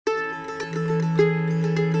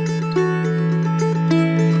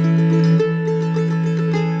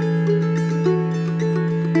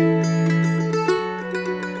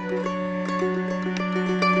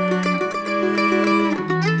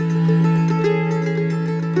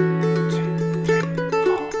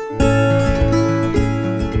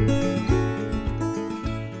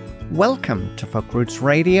Welcome to Folk Roots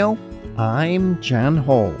Radio. I'm Jan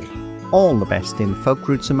Hall. All the best in folk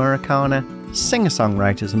roots Americana,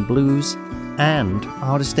 singer-songwriters and blues, and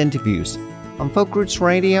artist interviews. On Folk Roots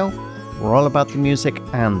Radio, we're all about the music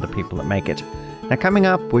and the people that make it. Now coming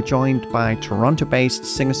up, we're joined by Toronto-based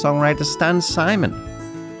singer-songwriter Stan Simon,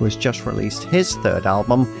 who has just released his third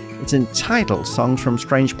album. It's entitled Songs from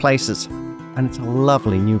Strange Places, and it's a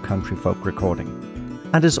lovely new country folk recording.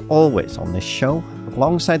 And as always on this show,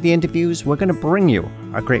 alongside the interviews, we're going to bring you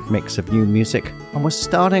a great mix of new music, and we're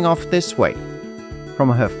starting off this way. From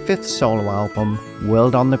her fifth solo album,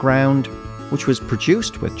 World on the Ground, which was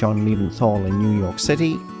produced with John Leventhal in New York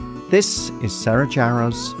City, this is Sarah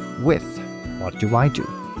Jarosz with What Do I Do?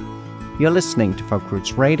 You're listening to Folk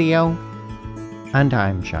Roots Radio, and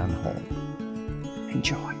I'm Jan Hall.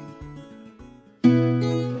 Enjoy.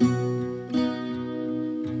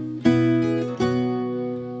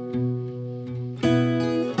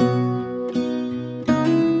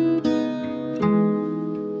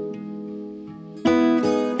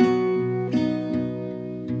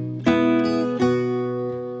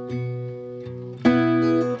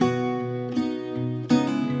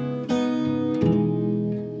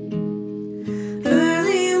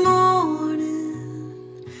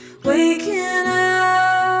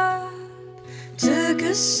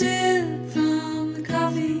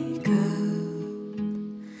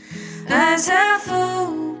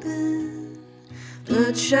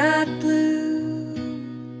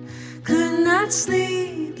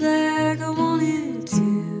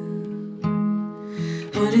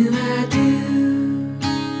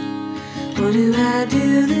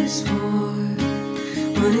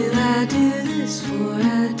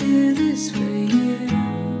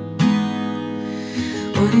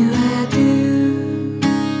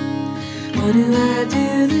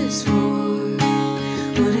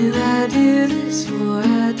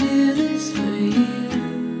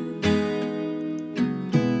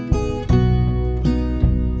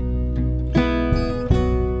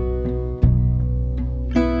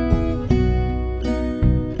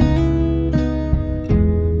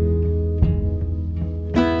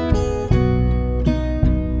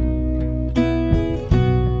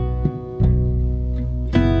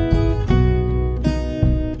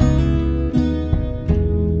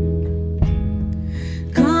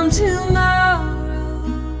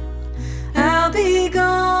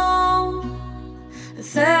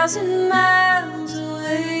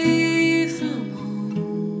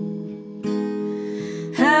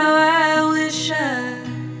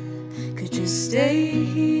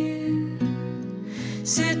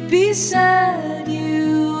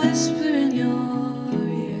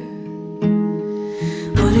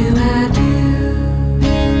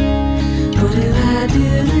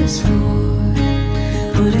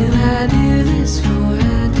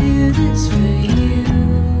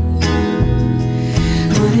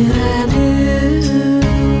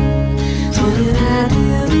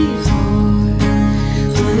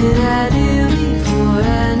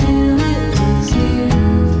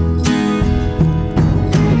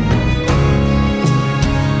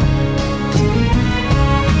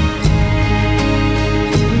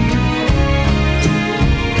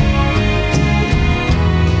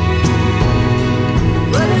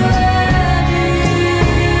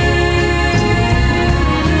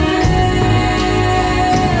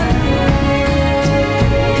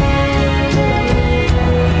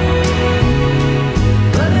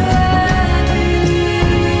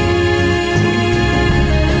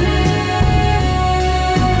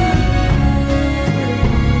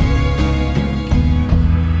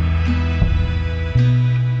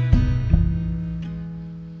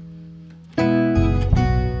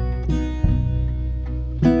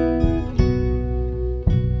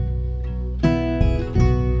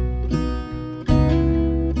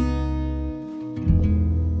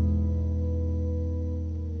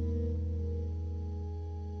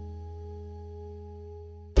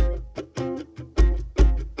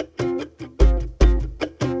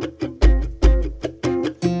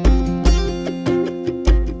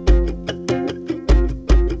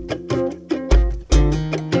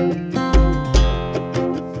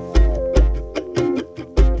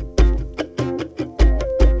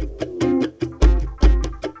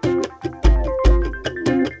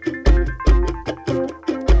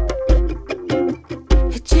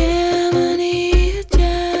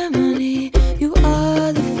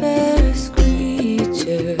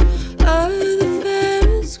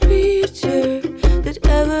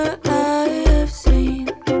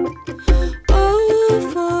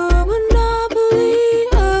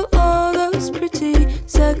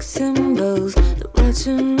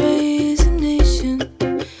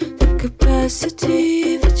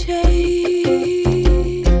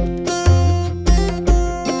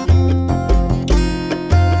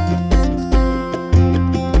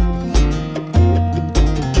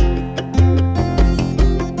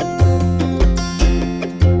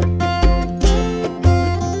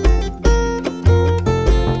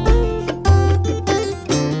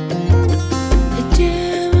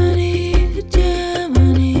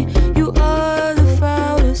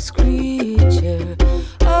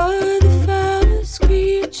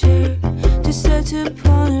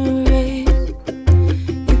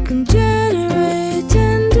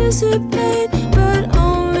 participate, but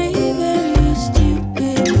only very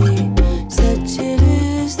stupidly. Such it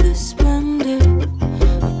is the splendor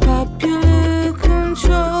of popular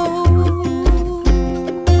control.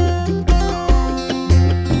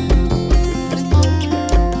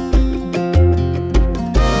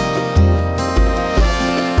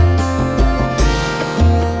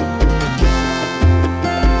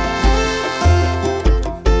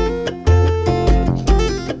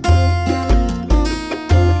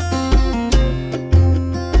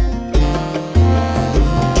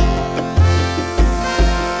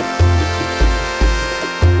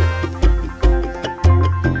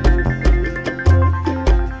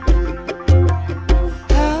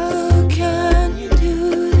 How can you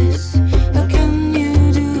do this? How can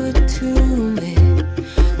you do it to me?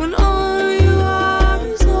 When all you are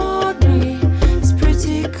is ordinary, it's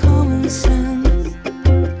pretty common sense.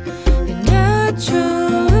 You're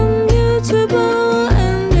natural, immutable,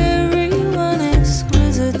 and everyone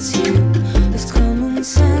exquisite. You is common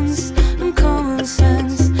sense, and common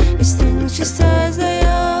sense is things just as they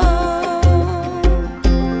are.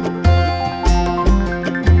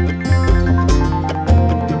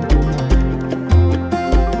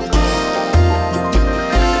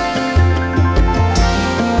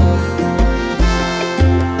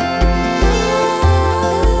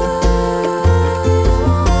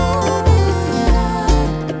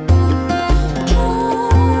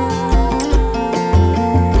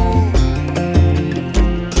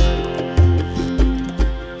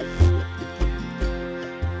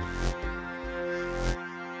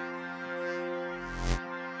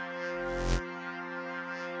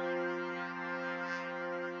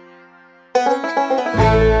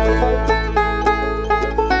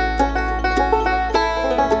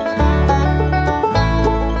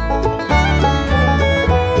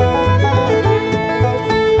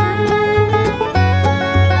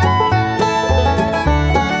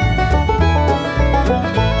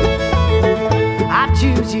 I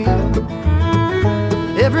choose you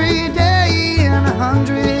every day in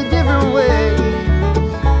 100 different ways.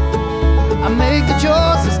 I make the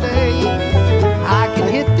choice to stay. I can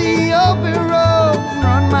hit the open road and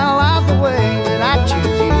run my life away, but I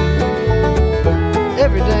choose you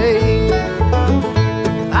every day.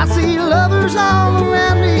 I see lovers all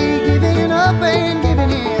around me giving up and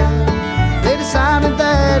giving in. They decided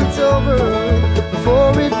that it's over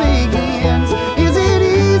before it begins. Is it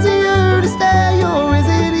easier to stay or is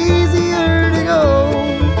it easier to go?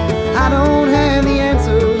 I don't have the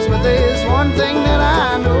answers, but there's one thing that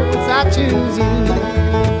I know is I choose you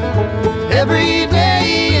every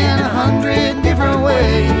day in 100 different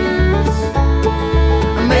ways.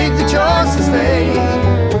 I make the choice to stay.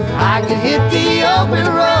 I could hit the open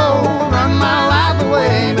road, run my life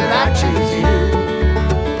away, but I choose you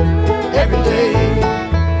every day.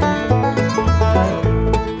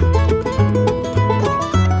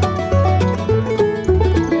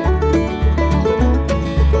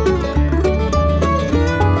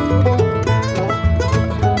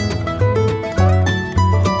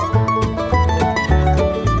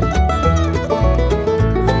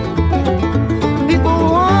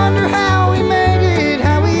 People wonder how we made it,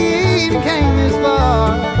 how we even came this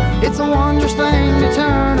far. It's a wondrous thing to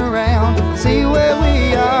turn around, see where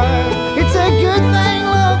we are. It's a good thing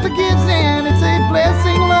love forgives, and it's a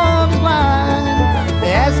blessing love is blind.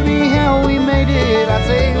 They ask me how we made it, I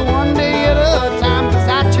say one day at a time, 'cause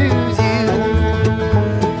I choose you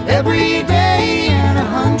every day in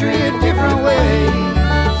 100 different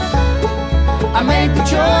ways. I make the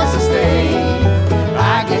choice to stay.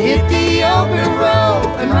 I can hit the open road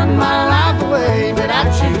and run my life away, but I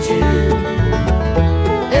choose you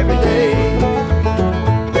every day.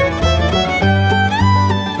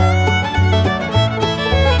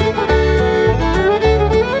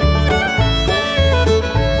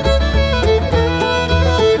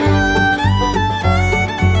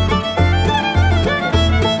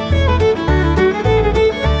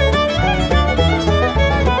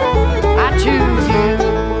 I choose you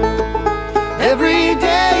every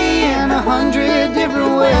day in 100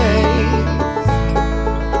 different ways.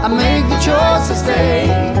 I make the choice to stay.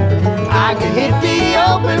 I can hit the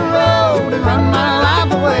open road and run my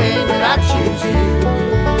life away, but I choose you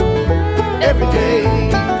every day.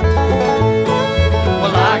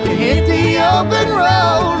 Well, I can hit the open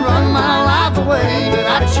road, run my life away, but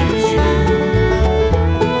I choose you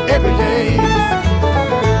every day.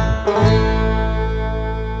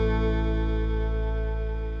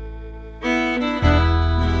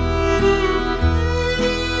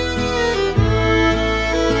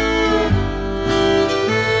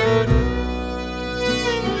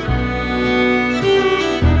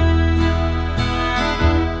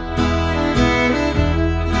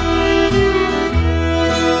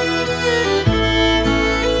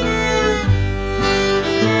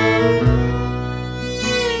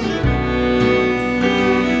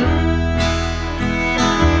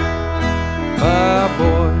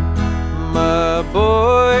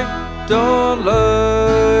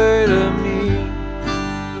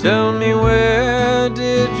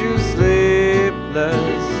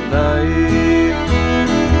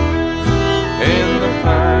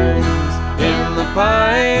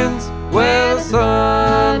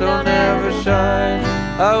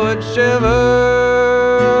 would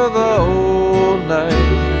shiver the whole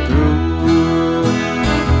night through.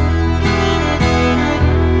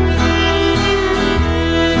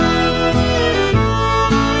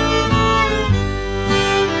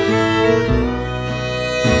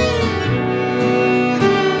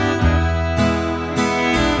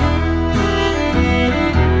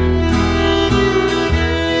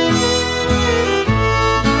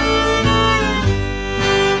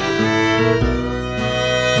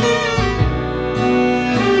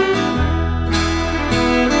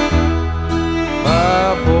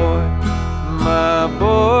 My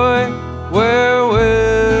boy, where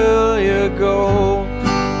will you go?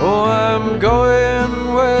 Oh, I'm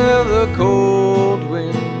going where the cold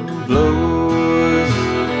wind blows.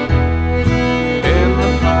 In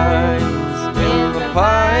the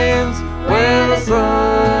pines, where the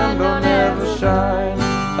sun don't ever shine,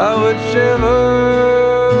 I would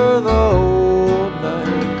shiver the whole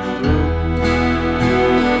night through.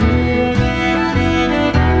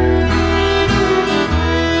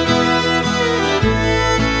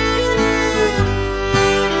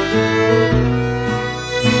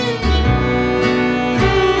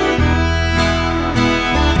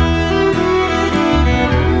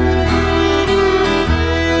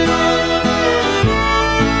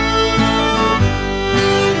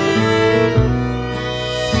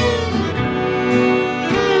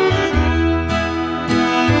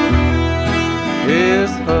 His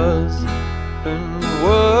husband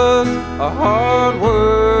was a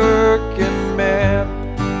hard-working man,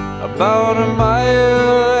 about a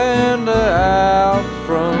mile and a half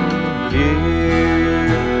from here.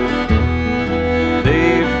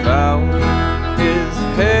 They found his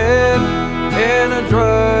head in a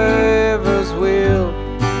driver's wheel,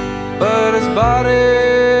 but his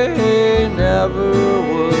body never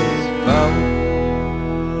was found.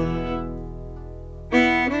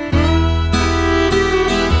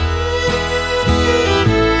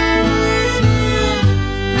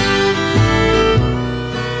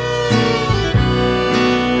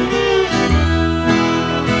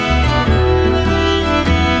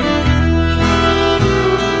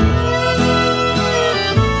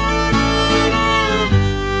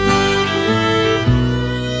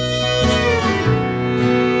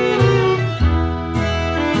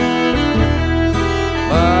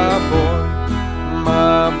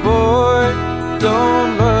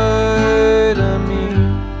 Don't lie to me.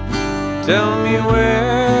 Tell me,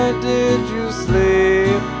 where did you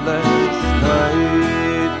sleep last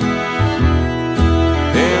night?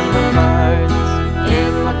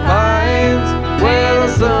 In the pines, where the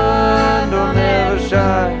sun don't ever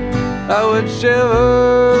shine, I would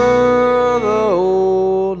shiver the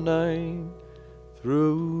whole night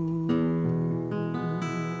through.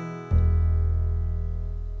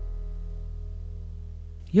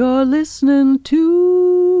 You're listening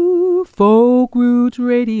to Folk Roots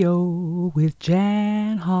Radio with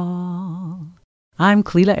Jan Hall. I'm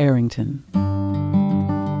Cleta Arrington.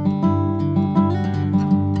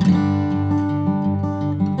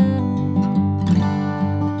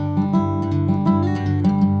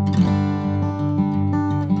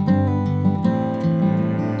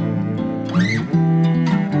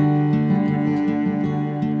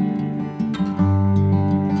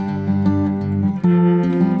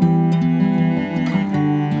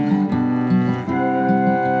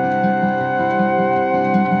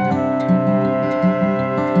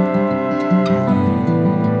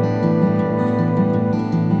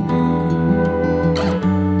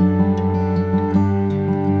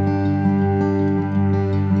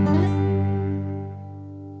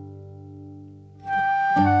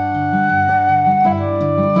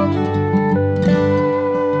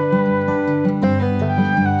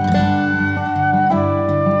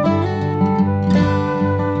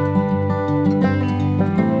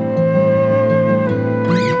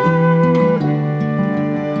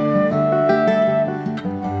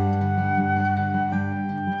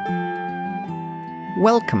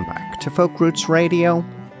 Welcome back to Folk Roots Radio.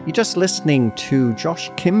 You're just listening to Josh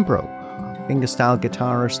Kimbrough, fingerstyle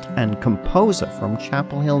guitarist and composer from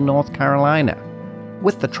Chapel Hill, North Carolina,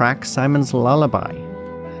 with the track Simon's Lullaby.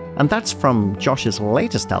 And that's from Josh's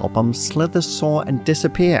latest album, Slither, Soar and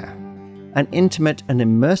Disappear, an intimate and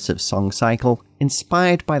immersive song cycle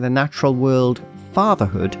inspired by the natural world,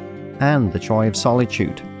 fatherhood, and the joy of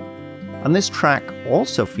solitude. And this track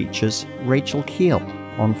also features Rachel Keel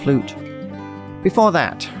on flute. Before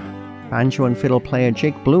that, banjo and fiddle player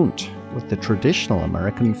Jake Blount with the traditional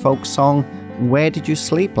American folk song, Where Did You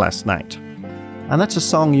Sleep Last Night? And that's a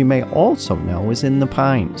song you may also know is In the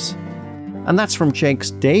Pines. And that's from Jake's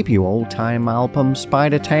debut old-time album,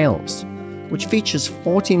 Spider Tales. which features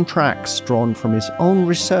 14 tracks drawn from his own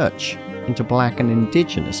research into black and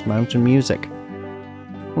indigenous mountain music.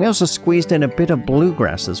 We also squeezed in a bit of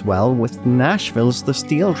bluegrass as well with Nashville's The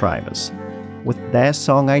Steel Drivers, with their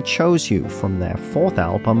song I Chose You from their 4th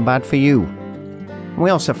album, Bad For You. We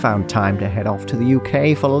also found time to head off to the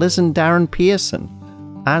UK for Liz and Darren Pearson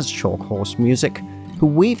as Chalk Horse Music, who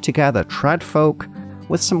weave together trad folk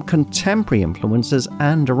with some contemporary influences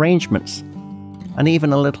and arrangements, and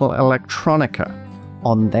even a little electronica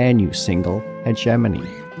on their new single, Hegemony.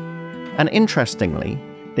 And interestingly,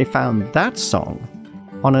 they found that song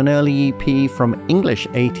on an early EP from English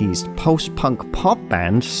 80s post-punk pop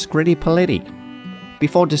band Scritti Politti,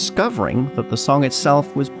 before discovering that the song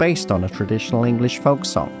itself was based on a traditional English folk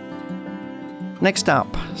song. Next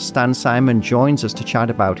up, Stan Simon joins us to chat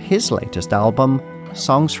about his latest album,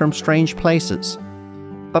 Songs from Strange Places.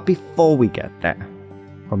 But before we get there,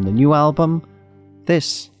 from the new album,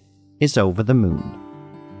 this is Over the Moon.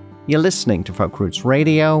 You're listening to Folk Roots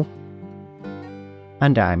Radio,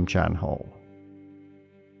 and I'm Jan Hall.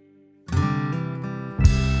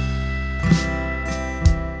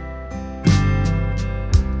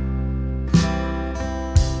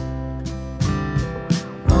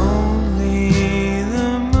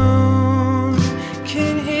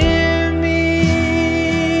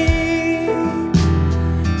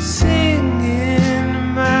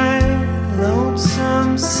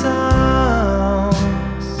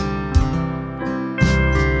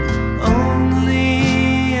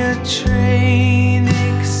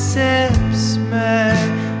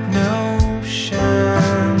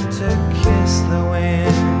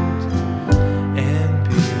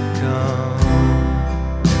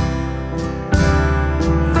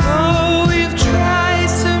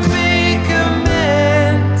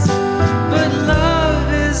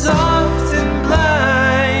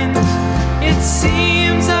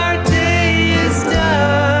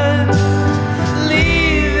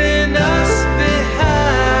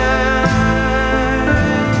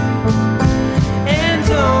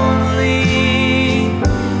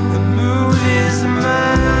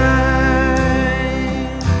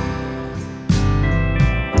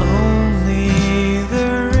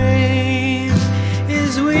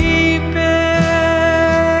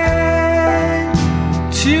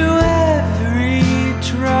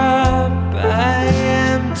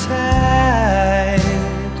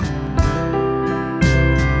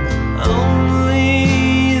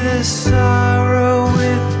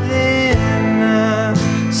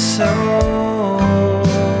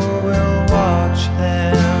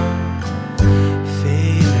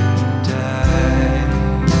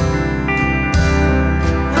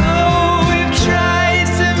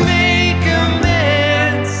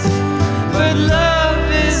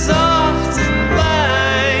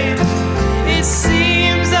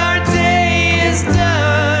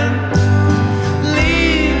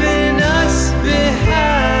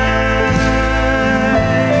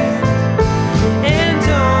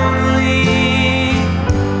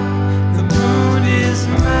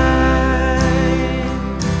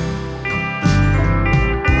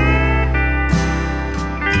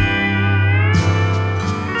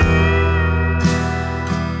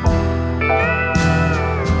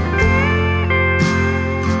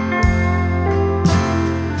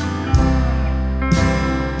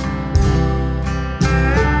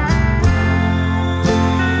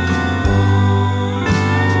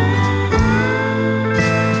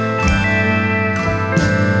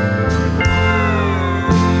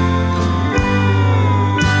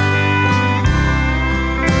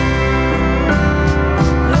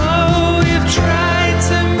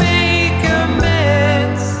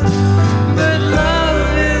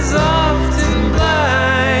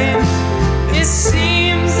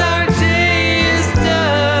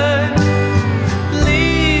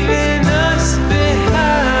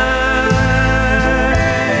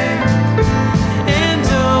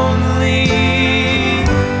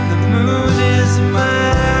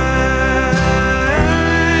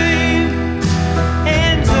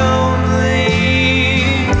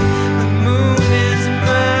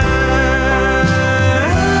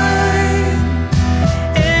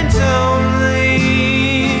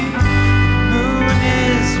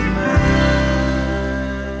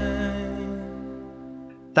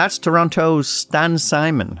 That's Toronto's Stan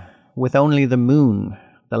Simon with Only the Moon,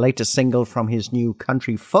 the latest single from his new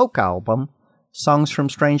country folk album, Songs from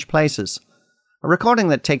Strange Places, a recording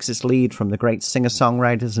that takes its lead from the great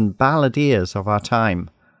singer-songwriters and balladeers of our time,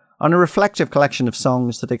 on a reflective collection of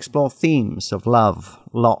songs that explore themes of love,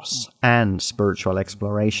 loss, and spiritual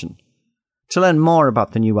exploration. To learn more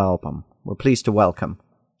about the new album, we're pleased to welcome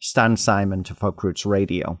Stan Simon to Folk Roots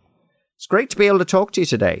Radio. It's great to be able to talk to you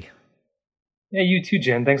today. Yeah, you too,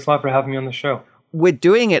 Jen. Thanks a lot for having me on the show. We're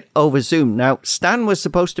doing it over Zoom. Now, Stan was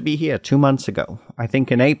supposed to be here 2 months ago. I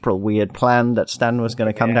think in April we had planned that Stan was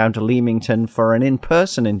going to come down to Leamington for an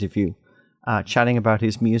in-person interview, chatting about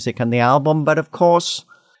his music and the album. But of course,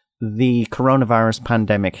 the coronavirus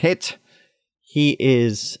pandemic hit. He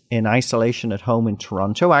is in isolation at home in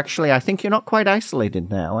Toronto. Actually, I think you're not quite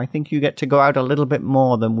isolated now. I think you get to go out a little bit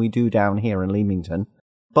more than we do down here in Leamington.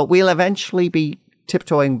 But we'll eventually be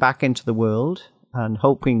tiptoeing back into the world and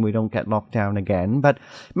hoping we don't get locked down again. But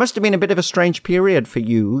it must have been a bit of a strange period for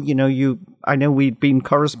you. You know, I know we'd been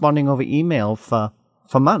corresponding over email for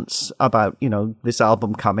months about, you know, this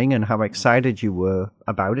album coming and how excited you were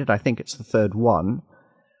about it. I think it's the third one.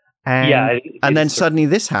 And then suddenly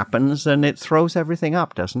this happens and it throws everything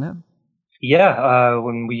up, doesn't it? Yeah,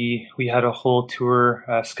 when we had a whole tour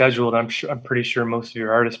scheduled, I'm pretty sure most of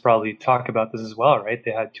your artists probably talk about this as well, right? They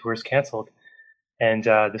had tours canceled, and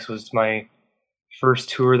this was my first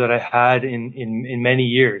tour that I had in many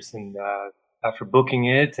years. And after booking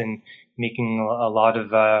it and making a lot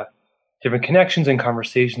of different connections and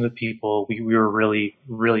conversations with people, we were really,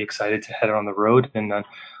 really excited to head on the road. And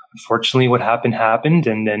unfortunately, what happened,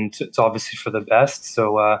 and then it's obviously for the best.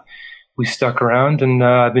 So we stuck around, and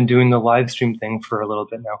I've been doing the live stream thing for a little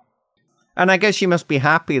bit now. And I guess you must be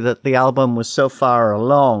happy that the album was so far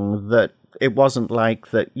along that it wasn't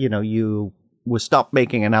like that, you know, you were stopped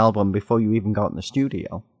making an album before you even got in the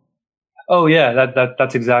studio. Oh yeah,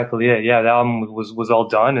 that's exactly it. Yeah, the album was all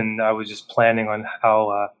done, and I was just planning on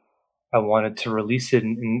how I wanted to release it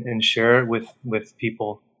and share it with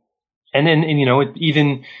people. And then, you know,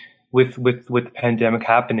 even with the pandemic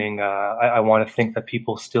happening, I want to think that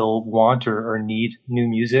people still want or need new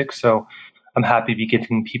music. So I'm happy to be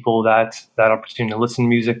giving people that opportunity to listen to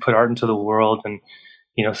music, put art into the world, and,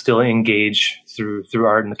 you know, still engage through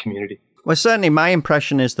art in the community. Well, certainly my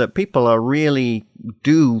impression is that people are really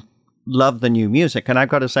do love the new music. And I've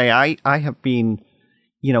got to say, I have been,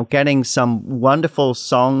 you know, getting some wonderful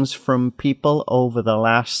songs from people over the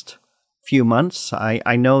last few months.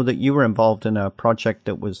 I know that you were involved in a project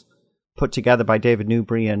that was put together by David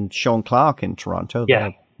Newbury and Sean Clark in Toronto. Yeah.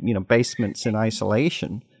 You know, Basements in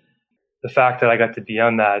Isolation. The fact that I got to be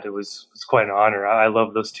on that, it was quite an honor. I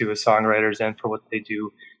love those two as songwriters and for what they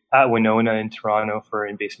do at Winona in Toronto for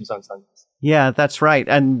In Basements on Sundays. Yeah, that's right.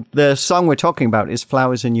 And the song we're talking about is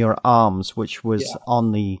Flowers in Your Arms, which was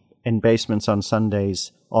on the In Basements on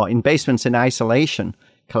Sundays, or In Basements in Isolation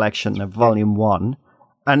collection of Volume 1.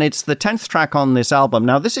 And it's the 10th track on this album.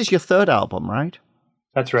 Now, this is your third album, right?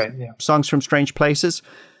 That's right, yeah. Songs from Strange Places.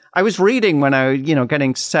 I was reading when I, you know,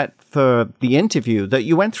 getting set for the interview that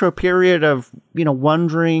you went through a period of, you know,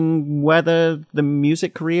 wondering whether the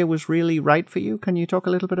music career was really right for you. Can you talk a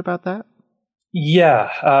little bit about that? Yeah,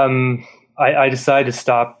 I decided to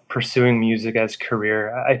stop pursuing music as a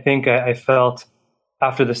career. I think I felt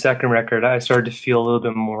after the second record, I started to feel a little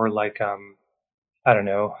bit more like, I don't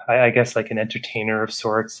know, I guess like an entertainer of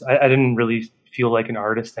sorts. I didn't really feel like an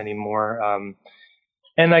artist anymore.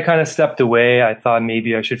 And I kind of stepped away. I thought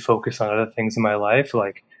maybe I should focus on other things in my life,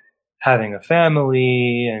 like having a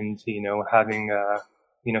family and, you know, having,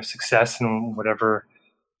 you know, success in whatever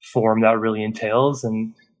form that really entails.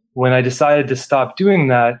 And when I decided to stop doing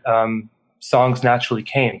that, songs naturally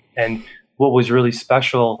came. And what was really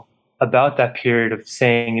special about that period of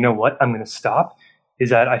saying, you know what, I'm going to stop, is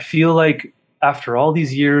that I feel like after all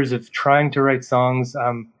these years of trying to write songs,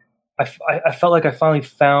 I felt like I finally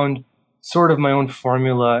found sort of my own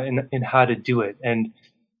formula in how to do it. And,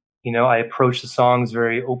 you know, I approach the songs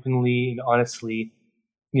very openly and honestly.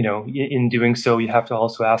 You know, in doing so, you have to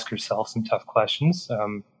also ask yourself some tough questions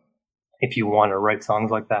if you want to write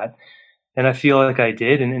songs like that. And I feel like I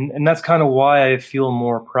did. And that's kind of why I feel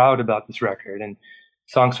more proud about this record. And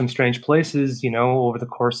Songs from Strange Places, you know, over the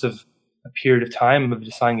course of a period of time of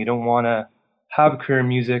deciding you don't want to have a career in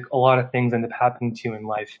music, a lot of things end up happening to you in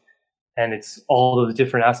life. And it's all those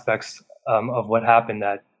different aspects of what happened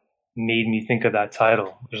that made me think of that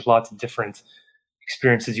title. There's lots of different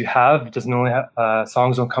experiences you have. It doesn't only have,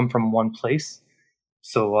 songs don't come from one place.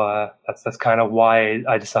 So that's kind of why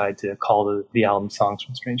I decided to call the album Songs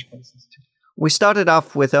from Strange Places too. We started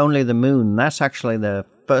off with Only the Moon. That's actually the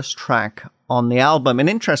first track on the album. And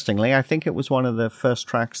interestingly, I think it was one of the first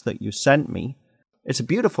tracks that you sent me. It's a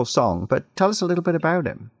beautiful song, but tell us a little bit about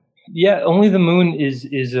it. Yeah, Only the Moon is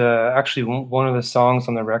actually one of the songs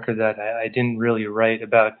on the record that I didn't really write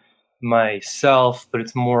about myself, but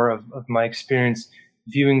it's more of my experience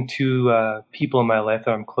viewing two people in my life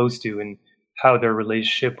that I'm close to and how their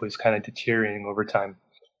relationship was kind of deteriorating over time.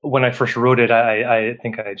 when I first wrote it, I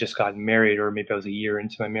think I had just gotten married, or maybe I was a year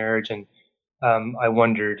into my marriage, and I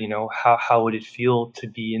wondered, how would it feel to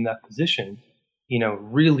be in that position?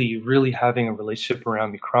 Really, really having a relationship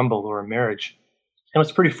around me crumble, or a marriage. And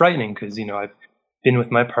it's pretty frightening because, I've been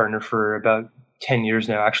with my partner for about 10 years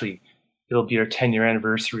now. Actually, it'll be our 10-year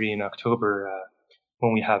anniversary in October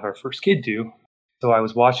when we have our first kid due. So I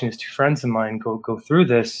was watching these two friends of mine go through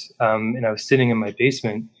this, and I was sitting in my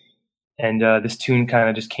basement, and this tune kind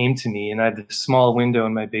of just came to me. And I had this small window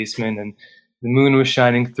in my basement, and the moon was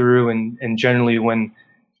shining through. And generally, when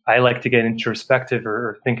I like to get introspective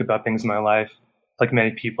or think about things in my life, like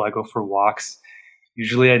many people, I go for walks,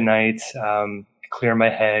 usually at night, clear my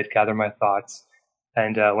head, gather my thoughts.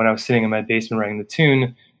 And when I was sitting in my basement writing the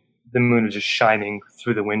tune, the moon was just shining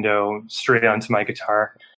through the window straight onto my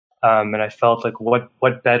guitar. And I felt like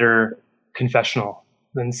what better confessional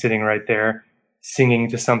than sitting right there singing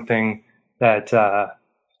to something that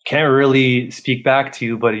can't really speak back to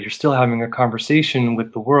you, but you're still having a conversation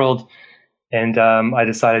with the world. And I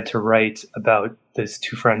decided to write about these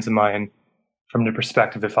two friends of mine from the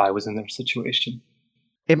perspective if I was in their situation.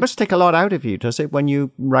 It must take a lot out of you, does it, when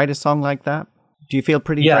you write a song like that? Do you feel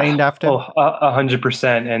pretty drained after?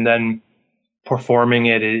 100%. And then performing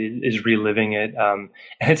it is reliving it. And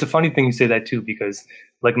it's a funny thing you say that too, because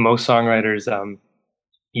like most songwriters,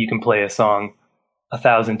 you can play a song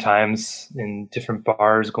 1,000 times in different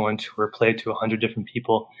bars, go on tour, play it to 100 different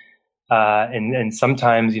people. And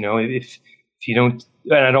sometimes, if you don't,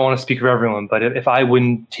 and I don't want to speak for everyone, but if I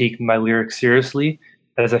wouldn't take my lyrics seriously,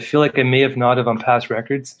 as I feel like I may have not have on past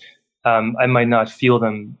records, I might not feel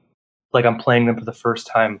them like I'm playing them for the first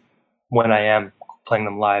time when I am playing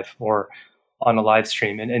them live or on a live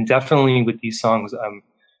stream. And definitely with these songs,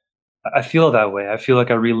 I feel that way. I feel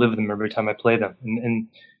like I relive them every time I play them. And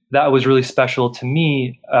that was really special to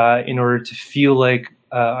me in order to feel like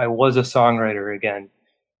I was a songwriter again,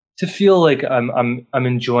 to feel like I'm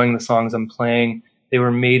enjoying the songs I'm playing. They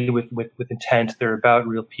were made with intent. They're about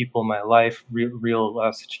real people in my life,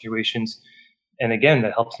 real situations. And again,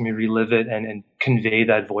 that helps me relive it and convey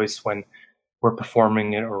that voice when we're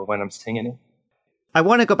performing it or when I'm singing it. I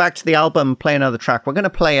want to go back to the album, play another track. We're going to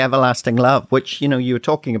play Everlasting Love, which, you were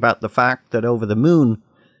talking about the fact that Over the Moon,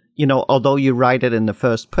 although you write it in the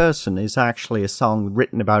first person, is actually a song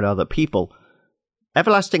written about other people.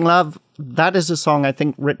 Everlasting Love, that is a song, I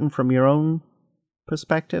think, written from your own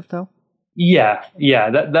perspective, though? Yeah.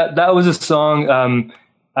 That was a song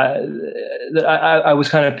I was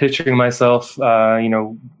kind of picturing myself,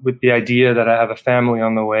 with the idea that I have a family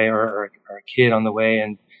on the way or a kid on the way,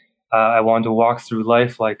 and I wanted to walk through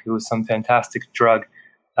life like it was some fantastic drug,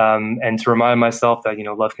 and to remind myself that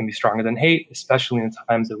love can be stronger than hate, especially in the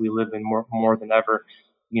times that we live in more than ever.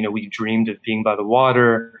 We dreamed of being by the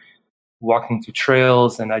water, walking through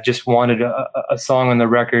trails, and I just wanted a song on the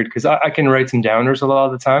record because I can write some downers a lot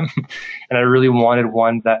of the time, and I really wanted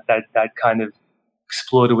one that kind of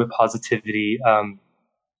exploded with positivity,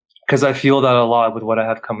 because I feel that a lot with what I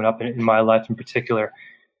have coming up in my life in particular,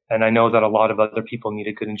 and I know that a lot of other people need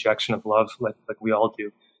a good injection of love, like we all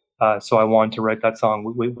do. So I wanted to write that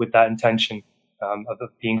song with that intention of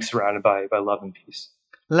being surrounded by love and peace.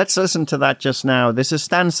 Let's listen to that just now. This is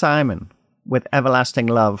Stan Simon with Everlasting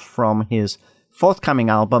Love from his forthcoming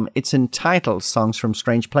album. It's entitled Songs from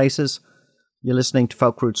Strange Places. You're listening to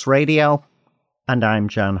Folk Roots Radio, and I'm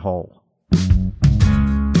Jan Hall.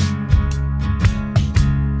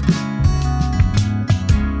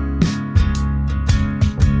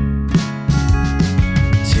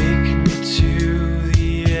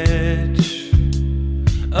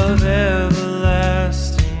 Of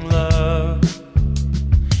everlasting love,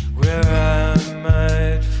 where I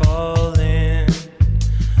might fall in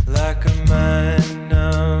like a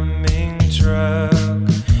mind-numbing drug.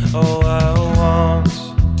 Oh, I want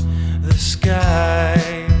the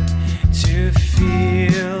sky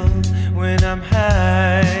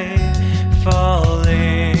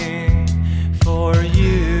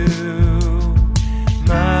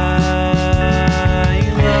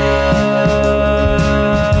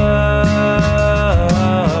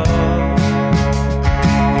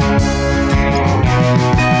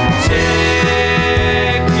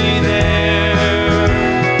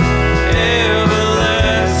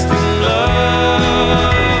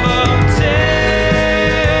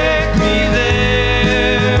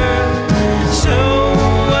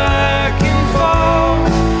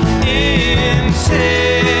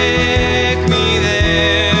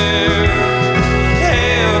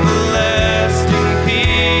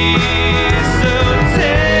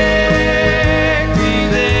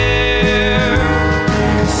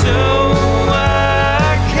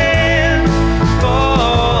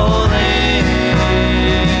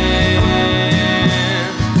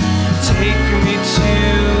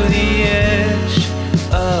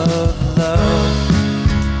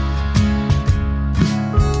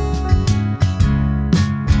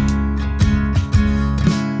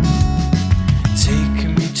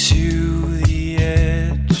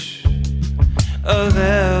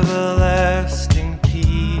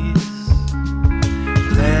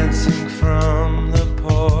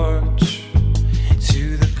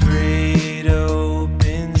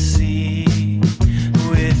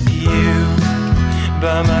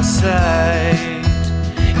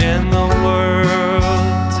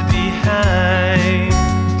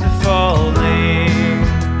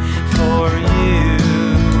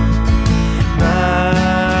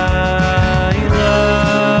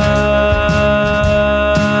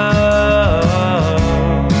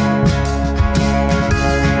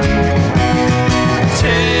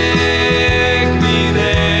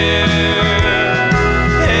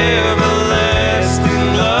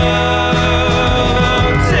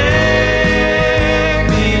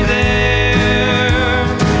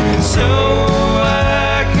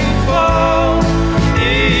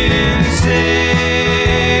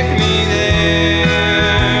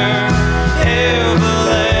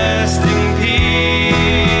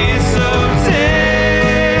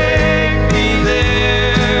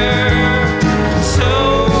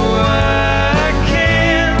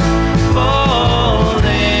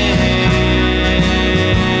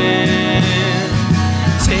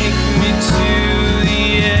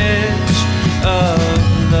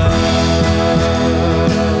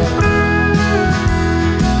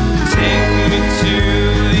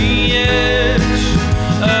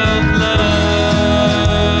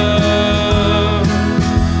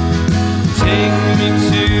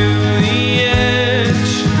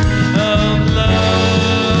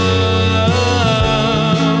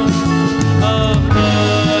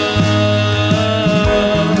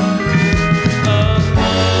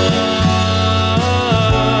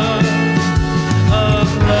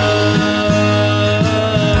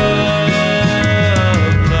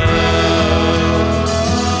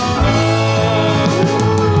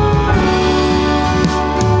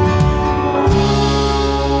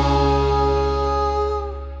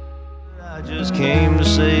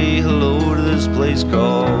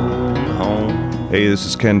this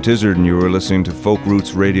is Ken Tizzard, and you are listening to Folk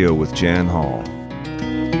Roots Radio with Jan Hall.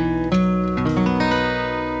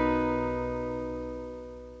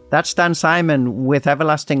 That's Stan Simon with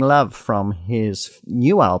Everlasting Love from his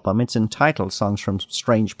new album. It's entitled Songs from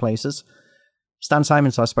Strange Places. Stan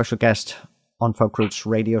Simon's our special guest on Folk Roots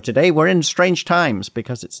Radio today. We're in strange times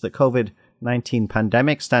because it's the COVID-19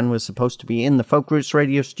 pandemic. Stan was supposed to be in the Folk Roots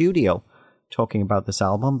Radio studio talking about this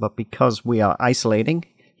album, but because we are isolating,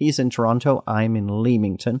 he's in Toronto, I'm in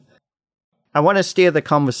Leamington. I want to steer the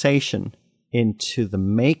conversation into the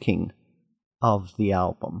making of the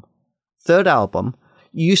album. Third album.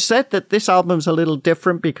 You said that this album's a little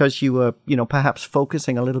different because you were, perhaps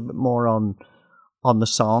focusing a little bit more on the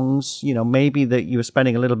songs, maybe that you were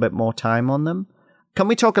spending a little bit more time on them. Can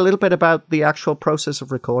we talk a little bit about the actual process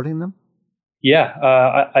of recording them? Yeah,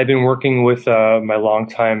 I've been working with my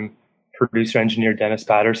longtime producer engineer, Dennis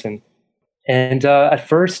Patterson. And at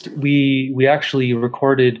first, we actually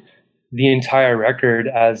recorded the entire record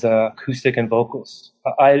as acoustic and vocals.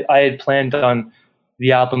 I had planned on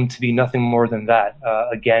the album to be nothing more than that.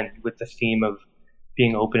 Again, with the theme of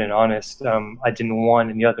being open and honest. I didn't want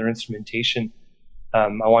any other instrumentation. I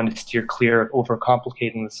wanted to steer clear of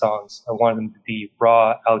overcomplicating the songs. I wanted them to be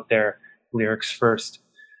raw, out there, lyrics first.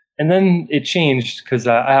 And then it changed because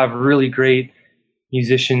I have really great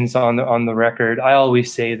musicians on the record. I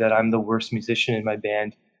always say that I'm the worst musician in my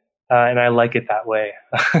band, and I like it that way.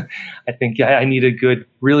 I think I need a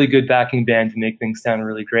really good backing band to make things sound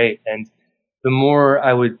really great. And the more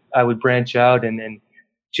I would branch out and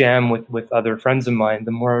jam with other friends of mine,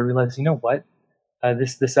 the more I realized,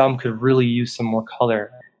 this album could really use some more color.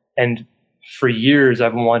 And for years,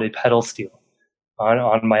 I've wanted pedal steel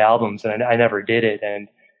on my albums, and I never did it. And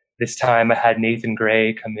this time, I had Nathan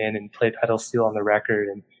Gray come in and play pedal steel on the record,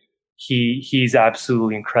 and he's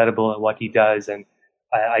absolutely incredible at what he does. And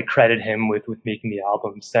I credit him with making the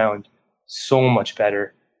album sound so much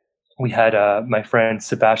better. We had my friend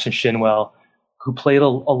Sebastian Shinwell, who played a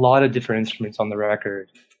lot of different instruments on the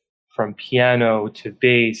record, from piano to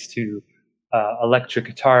bass to electric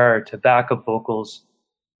guitar to backup vocals.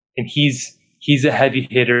 And he's a heavy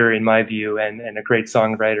hitter in my view, and a great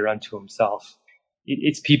songwriter unto himself.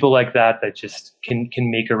 It's people like that just can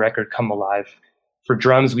make a record come alive. For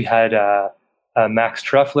drums, we had Max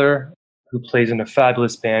Truffler, who plays in a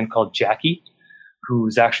fabulous band called Jackie,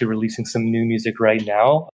 who's actually releasing some new music right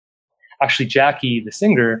now. Actually, Jackie, the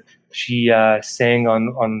singer, she sang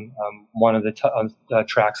on one of the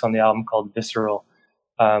tracks on the album called Visceral,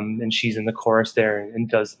 and she's in the chorus there and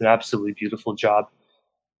does an absolutely beautiful job.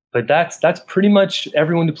 But that's pretty much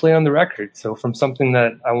everyone to play on the record. So from something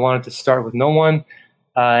that I wanted to start with no one,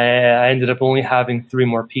 I ended up only having 3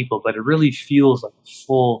 more people. But it really feels like a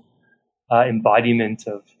full embodiment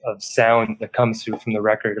of sound that comes through from the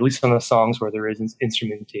record, at least on the songs where there is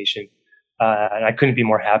instrumentation. And I couldn't be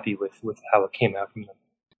more happy with how it came out from them.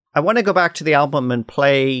 I want to go back to the album and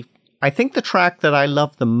play, I think, the track that I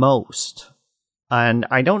love the most. And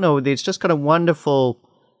I don't know, it's just got a wonderful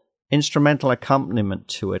instrumental accompaniment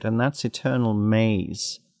to it, and that's Eternal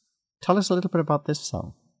Maze. Tell us a little bit about this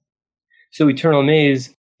song. So Eternal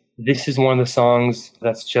Maze, this is one of the songs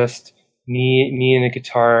that's just me and a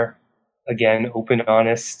guitar, again, open,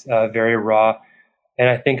 honest, very raw. And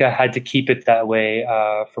I think I had to keep it that way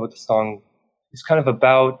for what the song is kind of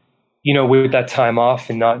about. With that time off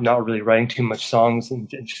and not really writing too much songs and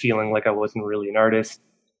feeling like I wasn't really an artist,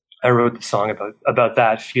 I wrote the song about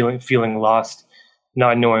that, feeling lost,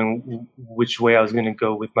 not knowing which way I was going to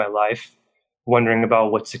go with my life, wondering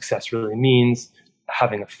about what success really means,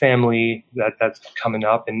 having a family that's coming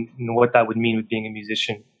up, and what that would mean with being a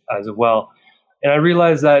musician as well. And I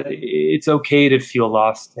realized that it's okay to feel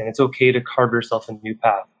lost, and it's okay to carve yourself a new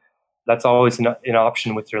path. That's always an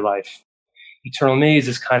option with your life. Eternal Maze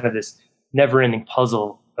is kind of this never-ending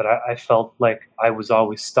puzzle that I felt like I was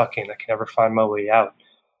always stuck in. I could never find my way out.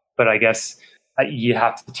 But I guess you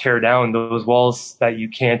have to tear down those walls that you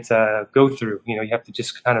can't go through. You have to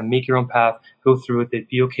just kind of make your own path, go through it,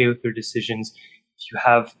 be okay with your decisions. If you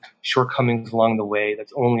have shortcomings along the way,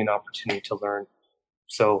 that's only an opportunity to learn.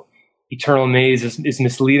 So Eternal Maze is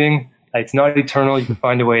misleading. It's not eternal. You can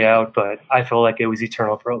find a way out, but I felt like it was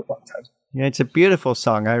eternal for a long time. Yeah, it's a beautiful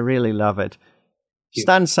song. I really love it.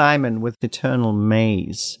 Stan Simon with Eternal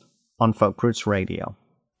Maze on Folk Roots Radio.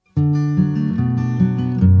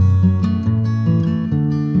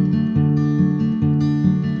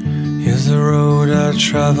 Here's the road I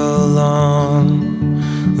travel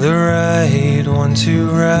along, the right one to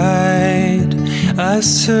ride. I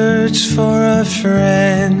search for a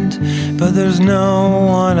friend, but there's no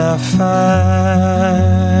one I find.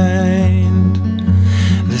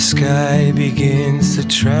 The sky begins to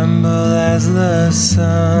tremble as the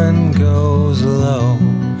sun goes low,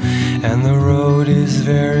 and the road is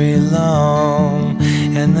very long,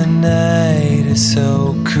 and the night is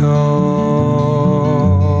so cold.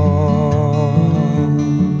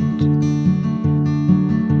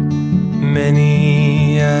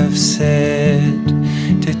 Many have said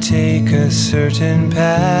to take a certain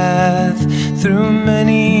path through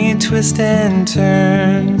many twists and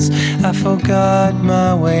turns. I forgot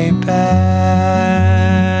my way back.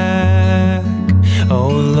 Oh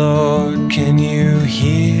Lord, can you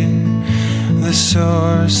hear the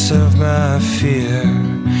source of my fear?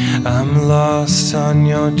 I'm lost on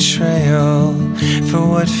your trail for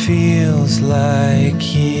what feels like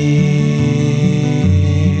years.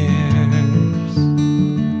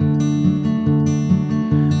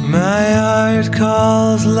 My heart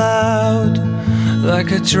calls loud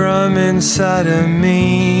like a drum inside of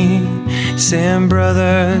me, saying,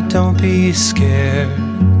 brother, don't be scared,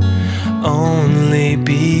 only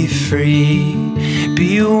be free.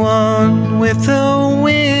 Be one with the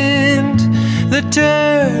wind, the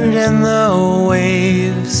dirt and the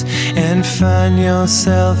waves, and find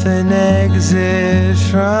yourself an exit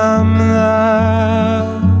from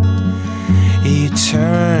the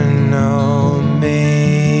eternal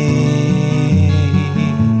maze.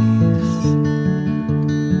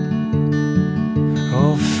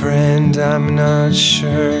 Oh friend, I'm not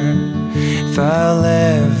sure if I'll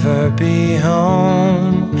ever be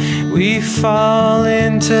home. We fall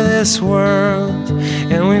into this world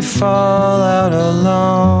and we fall out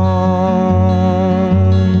alone.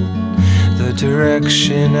 The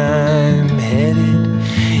direction I'm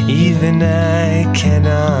headed, even I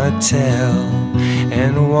cannot tell,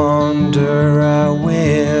 and wander I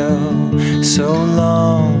will. So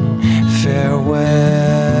long,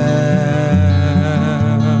 farewell.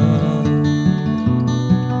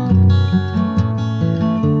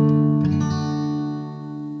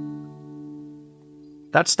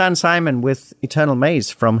 That's Stan Simon with Eternal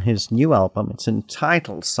Maze from his new album. It's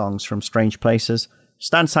entitled Songs from Strange Places.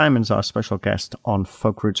 Stan Simon's our special guest on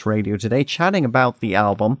Folk Roots Radio today, chatting about the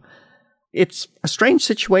album. It's a strange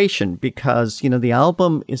situation because, the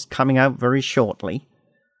album is coming out very shortly,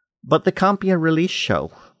 but there can't be a release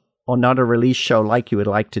show, or not a release show like you would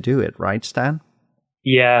like to do it, right, Stan?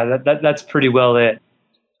 Yeah, that's pretty well it.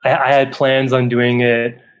 I had plans on doing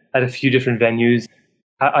it at a few different venues.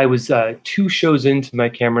 I was 2 shows into my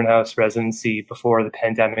Cameron House residency before the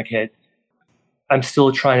pandemic hit. I'm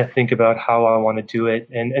still trying to think about how I want to do it,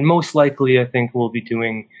 and most likely I think we'll be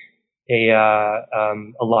doing a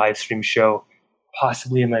live stream show,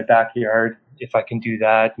 possibly in my backyard if I can do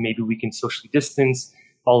that. Maybe we can socially distance.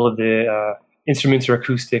 All of the instruments are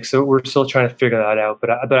acoustic, so we're still trying to figure that out.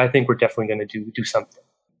 But I think we're definitely going to do something.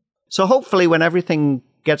 So hopefully, when everything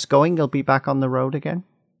gets going, you'll be back on the road again.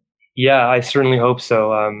 Yeah, I certainly hope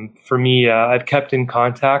so. For me, I've kept in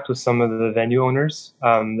contact with some of the venue owners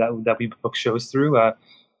that we book shows through,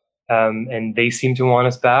 and they seem to want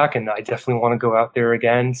us back, and I definitely want to go out there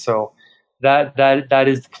again. So that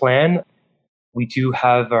is the plan. We do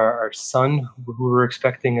have our son, who we're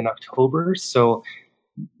expecting in October, so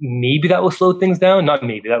maybe that will slow things down. Not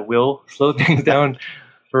maybe, that will slow things down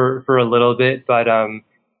for a little bit. But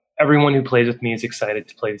everyone who plays with me is excited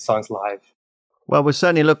to play the songs live. Well, we'll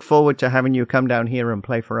certainly look forward to having you come down here and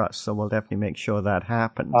play for us, so we'll definitely make sure that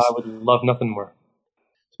happens. I would love nothing more.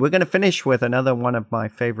 We're going to finish with another one of my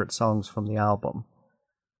favorite songs from the album.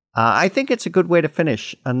 I think it's a good way to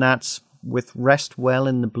finish, and that's with Rest Well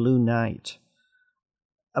in the Blue Night.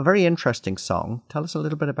 A very interesting song. Tell us a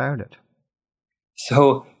little bit about it.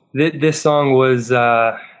 So this song was,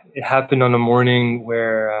 it happened on a morning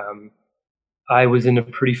where I was in a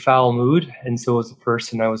pretty foul mood, and so was the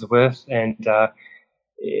person I was with, and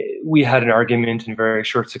we had an argument in very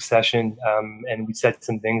short succession, and we said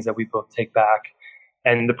some things that we both take back.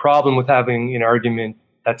 And the problem with having an argument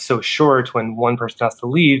that's so short when one person has to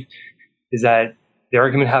leave is that the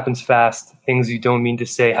argument happens fast, things you don't mean to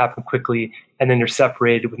say happen quickly, and then you're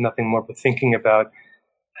separated with nothing more but thinking about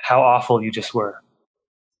how awful you just were.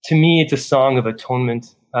 To me, it's a song of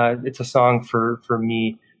atonement. It's a song for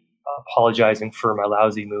me apologizing for my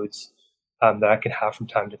lousy moods that I can have from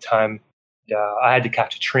time to time. I had to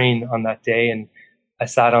catch a train on that day, and I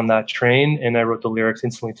sat on that train and I wrote the lyrics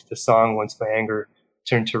instantly to the song once my anger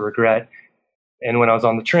turned to regret. And when I was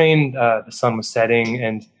on the train, the sun was setting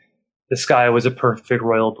and the sky was a perfect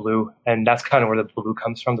royal blue, and that's kind of where the blue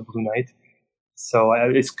comes from, the blue night. So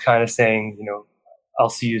it's kind of saying, I'll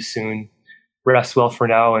see you soon. Rest well for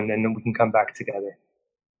now, and then we can come back together.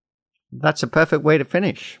 That's a perfect way to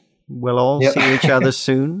finish. We'll all see each other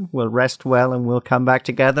soon. We'll rest well and we'll come back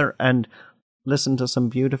together and listen to some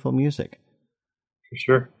beautiful music. For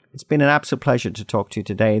sure. It's been an absolute pleasure to talk to you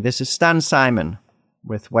today. This is Stan Simon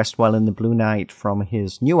with Westwell in the Blue Night from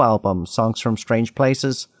his new album, Songs from Strange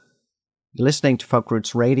Places. You're listening to Folk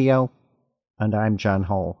Roots Radio, and I'm Jan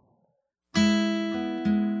Hall.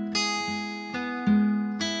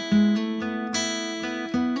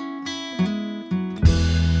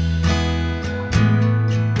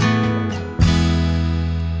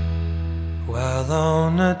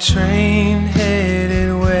 On a train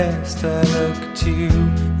headed west, I look to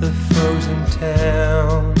the frozen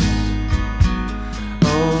town.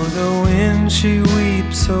 Oh, the wind, she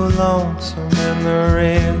weeps so lonesome, and the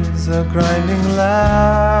rails are grinding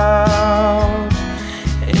loud.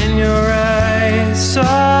 In your eyes,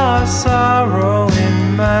 saw sorrow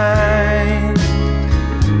in mine.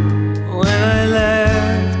 When I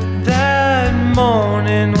left that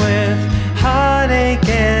morning with heartache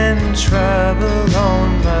and trouble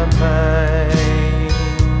on my mind.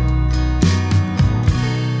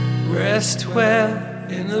 Rest well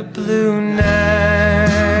in the blue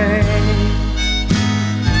night.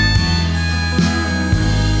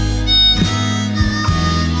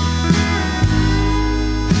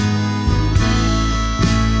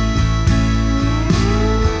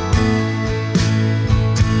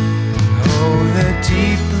 Oh, the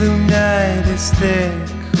deep blue night is thick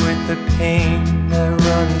with the pain that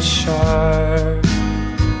runs sharp.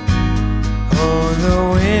 Oh, the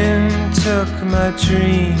wind took my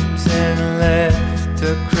dreams and left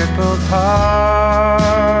a crippled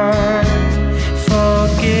heart.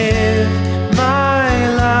 Forgive my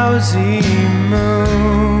lousy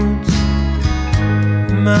moods.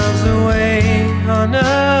 Miles away on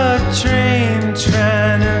a train,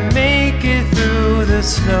 trying to make it through the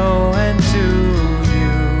snow and to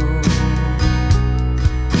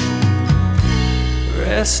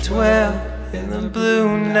rest well in the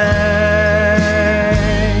blue night.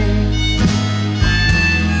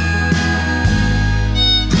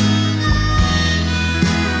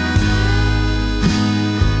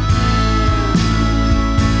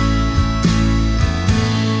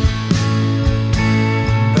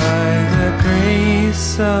 By the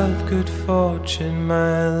grace of good fortune,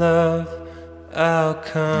 my love, I'll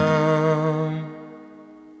come.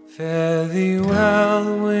 Fare thee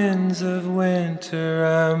well, winds of winter,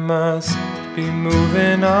 I must be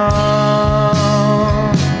moving on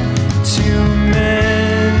to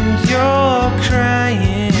mend your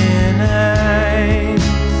crying eyes.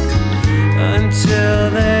 Until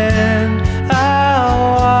then,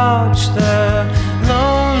 I'll watch the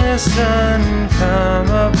lonely sun come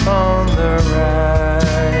upon the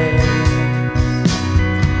rise.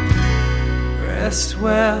 Rest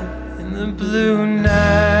well in the blue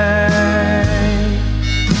night.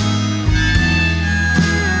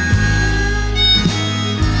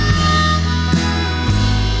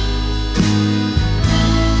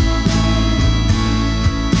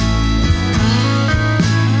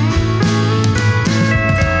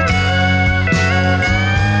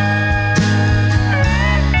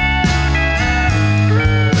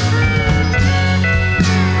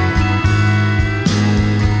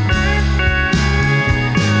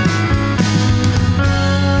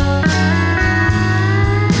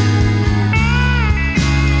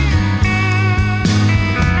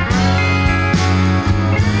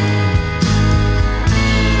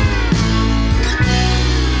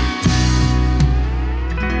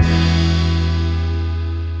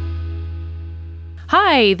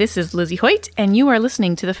 Hi, this is Lizzie Hoyt, and you are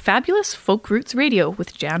listening to the fabulous Folk Roots Radio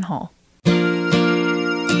with Jan Hall.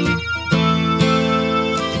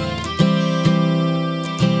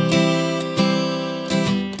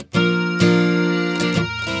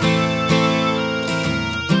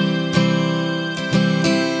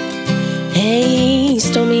 Hey,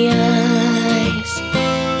 stormy eyes,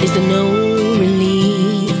 is there no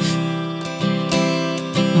relief?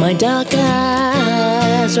 My dark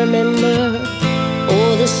eyes remember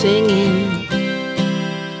all the singing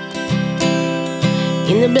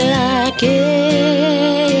in the black air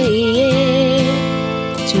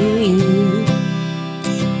to you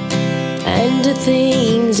and the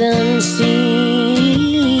things unseen.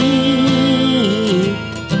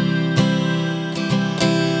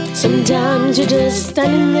 Sometimes you're just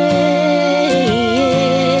standing there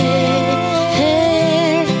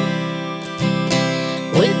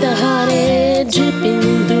with the hot air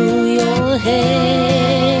dripping through your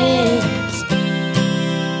hands.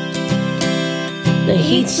 The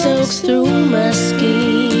heat soaks through my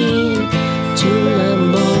skin to my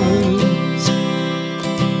bones.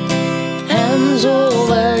 Hands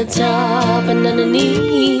over top and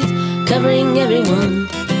underneath covering everyone.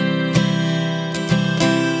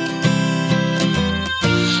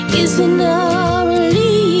 Is it not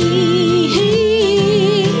relief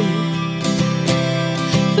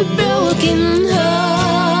for broken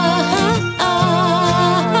hearts?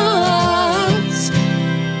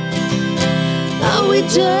 Are we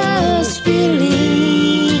just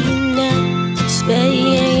filling up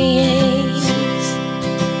space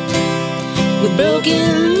with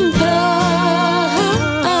broken parts?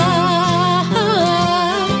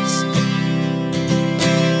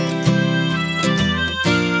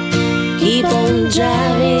 Keep on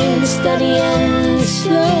driving steady and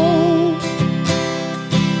slow,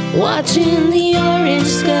 watching the orange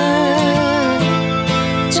sky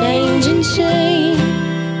change and shade.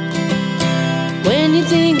 When you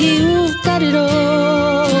think you've got it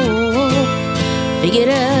all figured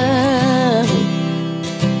out,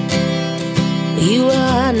 you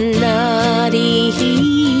are not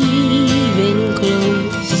even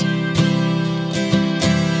close.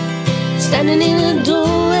 Standing in a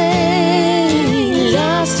doorway,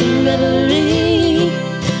 lost in reverie,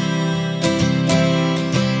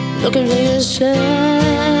 looking for your shadow.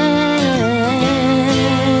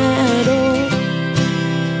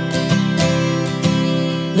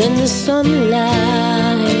 Then the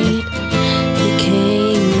sunlight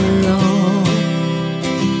came along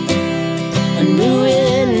and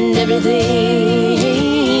ruined everything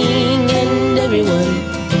and everyone.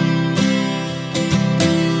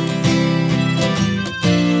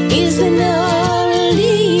 Is there no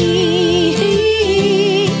relief?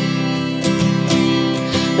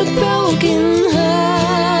 A broken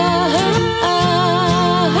hearts.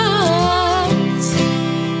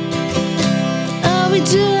 Are we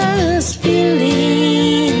just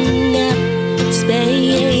filling up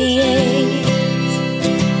space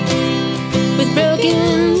with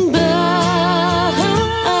broken parts?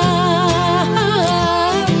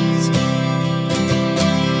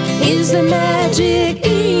 Is the magic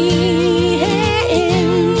in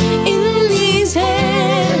these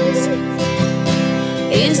hands?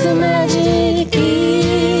 Is the magic in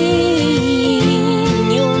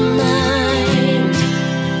your mind?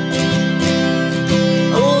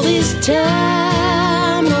 All this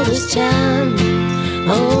time, all this time,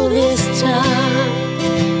 all this time,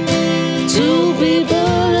 two people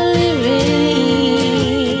are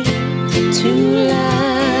living two lives.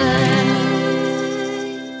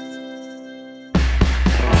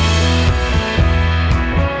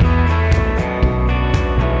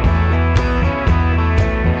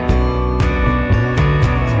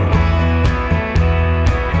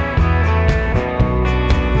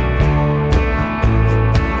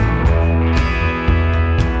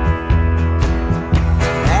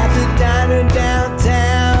 At the diner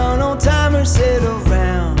downtown, old timers sit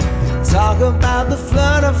around, talk about the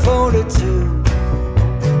flood of 42.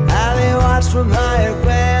 How they watched from higher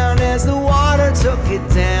ground as the water took it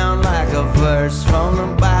down, like a verse from the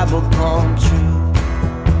Bible come true.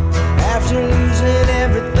 After losing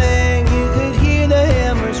everything, you could hear the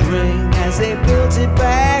hammers ring as they built it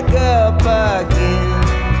back up again.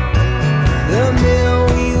 The mill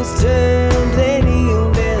wheels turned, they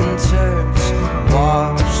kneeled in church,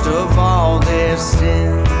 washed of all their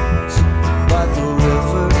sins, but the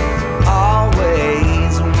river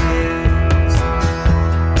always wins.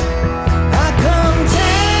 I come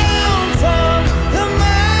down from the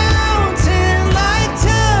mountain like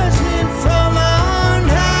judgment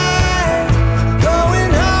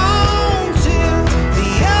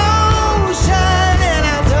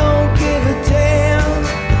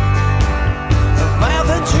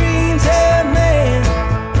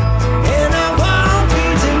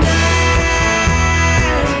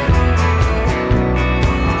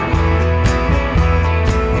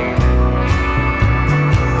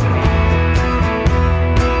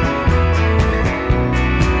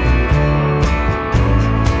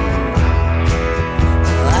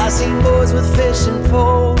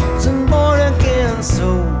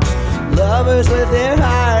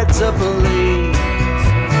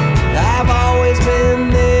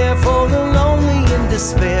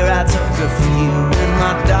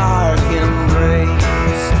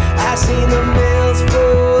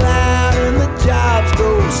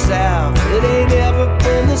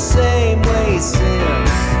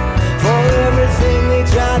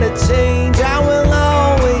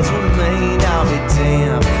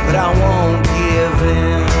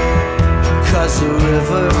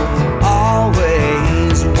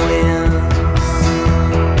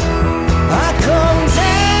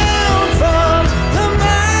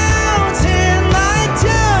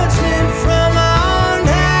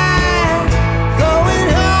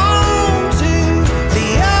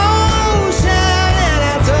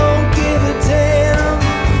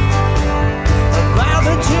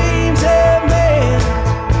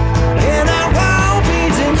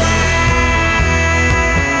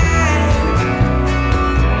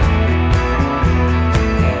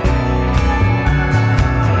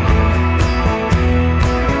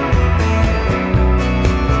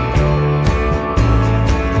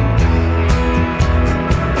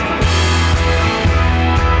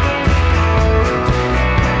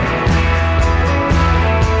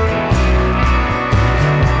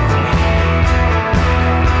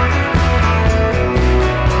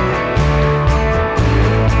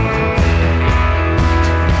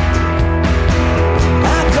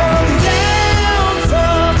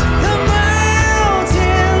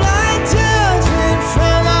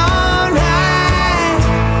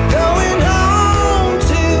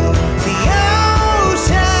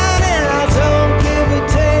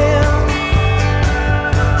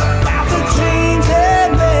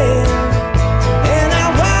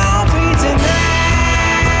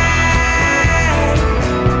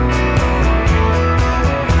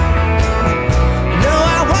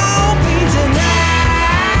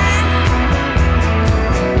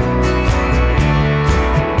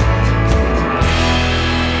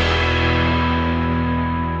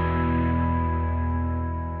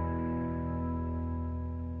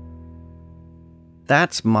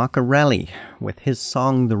That's Marcarelli with his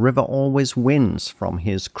song The River Always Wins from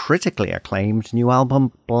his critically acclaimed new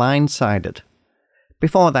album Blindsided.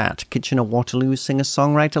 Before that, Kitchener-Waterloo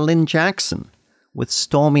singer-songwriter Lynn Jackson with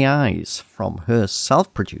Stormy Eyes from her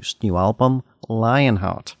self-produced new album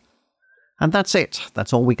Lionheart. And that's it.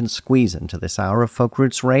 That's all we can squeeze into this hour of Folk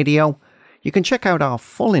Roots Radio. You can check out our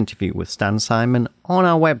full interview with Stan Simon on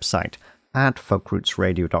our website at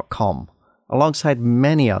folkrootsradio.com, alongside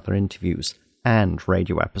many other interviews and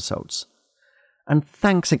radio episodes. And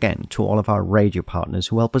thanks again to all of our radio partners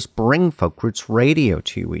who help us bring Folk Roots Radio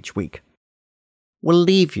to you each week. We'll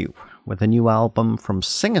leave you with a new album from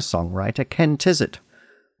singer-songwriter Ken Tizard,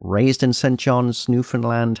 raised in St. John's,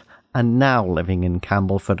 Newfoundland, and now living in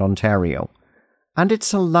Campbellford, Ontario. And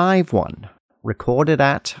it's a live one, recorded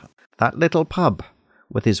at that little pub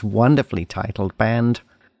with his wonderfully titled band,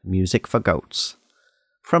 Music for Goats.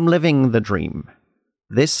 From Living the Dream,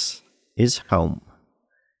 this is Home.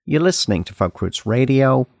 You're listening to Folk Roots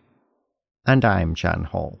Radio, and I'm Jan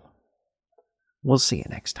Hall. We'll see you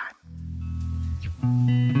next time.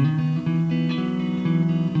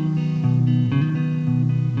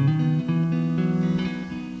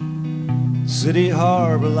 City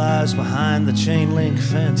Harbor lies behind the chain link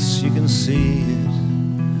fence. You can see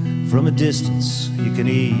it from a distance. You can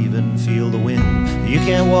even feel the wind. You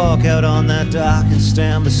can't walk out on that dock and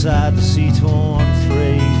stand beside the sea-torn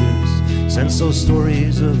freighters. Sense those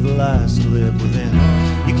stories of the lives that live within.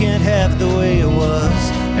 You can't have it the way it was.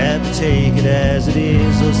 Have to take it as it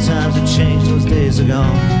is. Those times have changed, those days are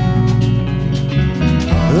gone.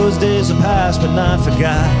 Those days are past but not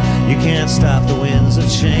forgot. You can't stop the winds of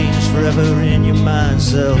change. Forever in your mind,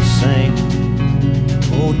 self-same.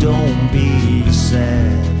 Oh, don't be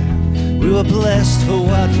sad. We were blessed for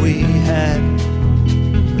what we had.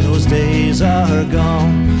 Those days are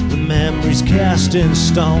gone. The memories cast in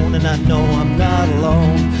stone. And I know I'm not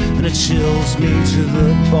alone. And it chills me to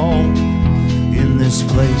the bone. In this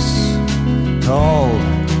place called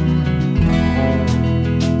home.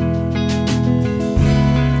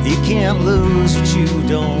 You can't lose what you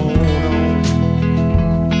don't own.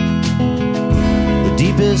 The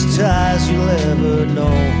deepest ties you'll ever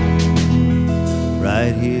know,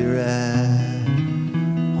 right here at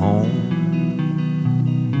home.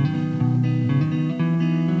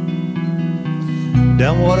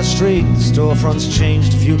 Down Water Street, the storefronts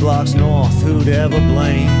changed a few blocks north. Who'd ever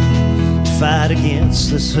blame? Fight against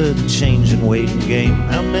this hurting, changing, waiting game.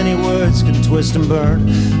 How many words can twist and burn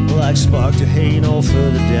like spark to hay? No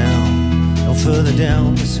further down, no further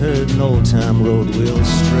down this hurting old time road we'll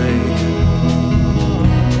stray.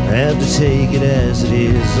 I have to take it as it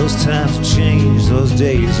is. Those times have changed, those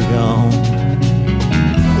days are gone.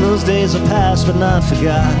 Those days are past but not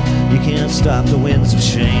forgot. You can't stop the winds of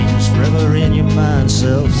change. Forever in your mind,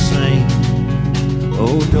 self-same.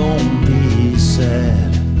 Oh, don't be sad.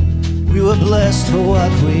 We were blessed for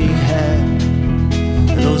what we had.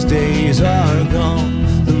 And those days are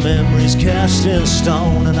gone. The memories cast in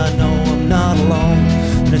stone. And I know I'm not alone.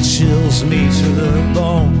 And it chills me to the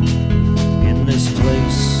bone. In this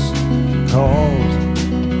place called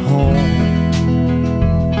home.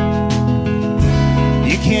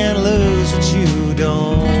 You can't lose what you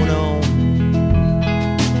don't own.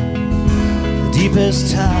 The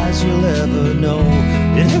deepest ties you'll ever know.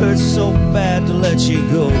 It hurts so bad to let you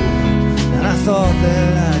go. And I thought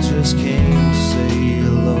that I just came to say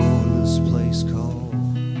hello to this place called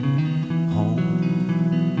home.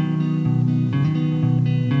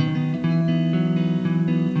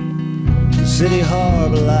 The city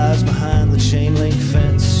harbor lies behind the chain link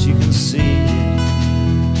fence. You can see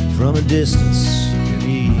it from a distance.